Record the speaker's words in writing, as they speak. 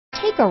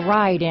Take a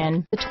ride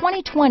in the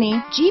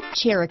 2020 Jeep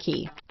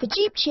Cherokee. The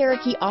Jeep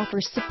Cherokee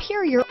offers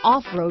superior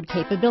off-road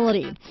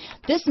capability.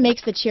 This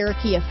makes the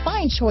Cherokee a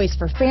fine choice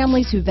for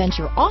families who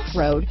venture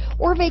off-road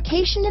or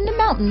vacation in the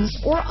mountains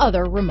or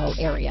other remote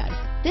areas.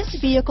 This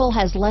vehicle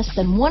has less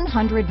than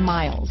 100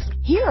 miles.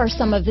 Here are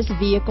some of this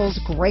vehicle's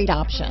great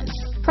options: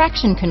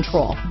 traction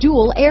control,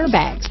 dual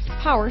airbags,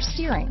 power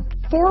steering,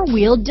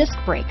 four-wheel disc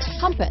brakes,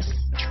 compass,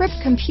 trip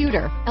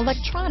computer,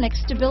 electronic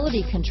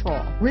stability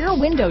control, rear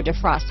window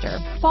defroster,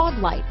 fog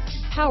lights,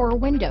 power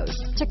windows,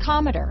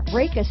 tachometer,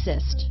 brake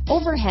assist,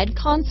 overhead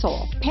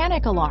console,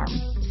 panic alarm,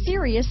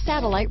 Sirius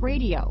satellite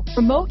radio,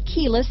 remote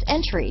keyless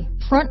entry,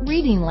 front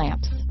reading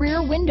lamps,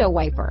 rear window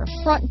wiper,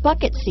 front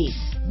bucket seats.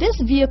 This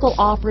vehicle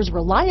offers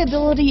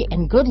reliability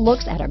and good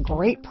looks at a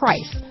great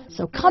price.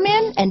 So come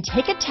in and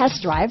take a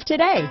test drive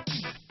today.